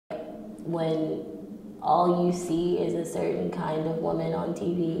when all you see is a certain kind of woman on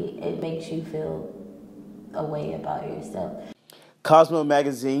TV, it makes you feel a way about yourself. Cosmo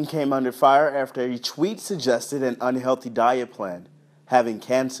magazine came under fire after a tweet suggested an unhealthy diet plan, having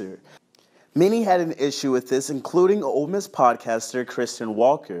cancer. Many had an issue with this, including Ole Miss podcaster Kristen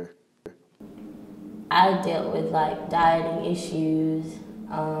Walker. I dealt with dieting issues.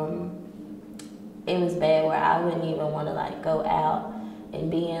 It was bad where I wouldn't even want to go out and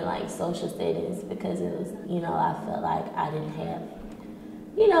be in social settings because it was, I felt like I didn't have,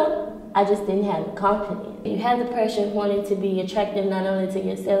 I just didn't have the confidence. You have the pressure of wanting to be attractive not only to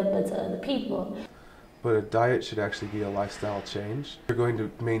yourself but to other people. But a diet should actually be a lifestyle change. You're going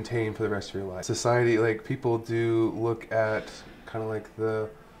to maintain for the rest of your life. Society, people do look at kind of the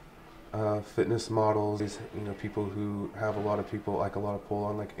fitness models, people who have a lot of people, a lot of pull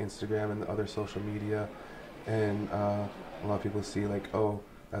on Instagram and other social media, and a lot of people see oh,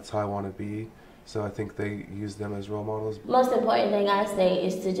 that's how I want to be. So I think they use them as role models. Most important thing I say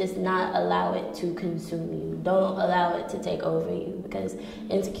is to just not allow it to consume you. Don't allow it to take over you, because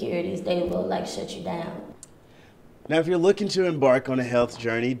insecurities, they will shut you down. Now, if you're looking to embark on a health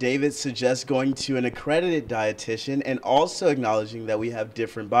journey, David suggests going to an accredited dietitian and also acknowledging that we have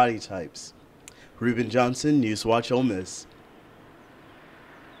different body types. REUBEN Johnson, NewsWatch Ole Miss.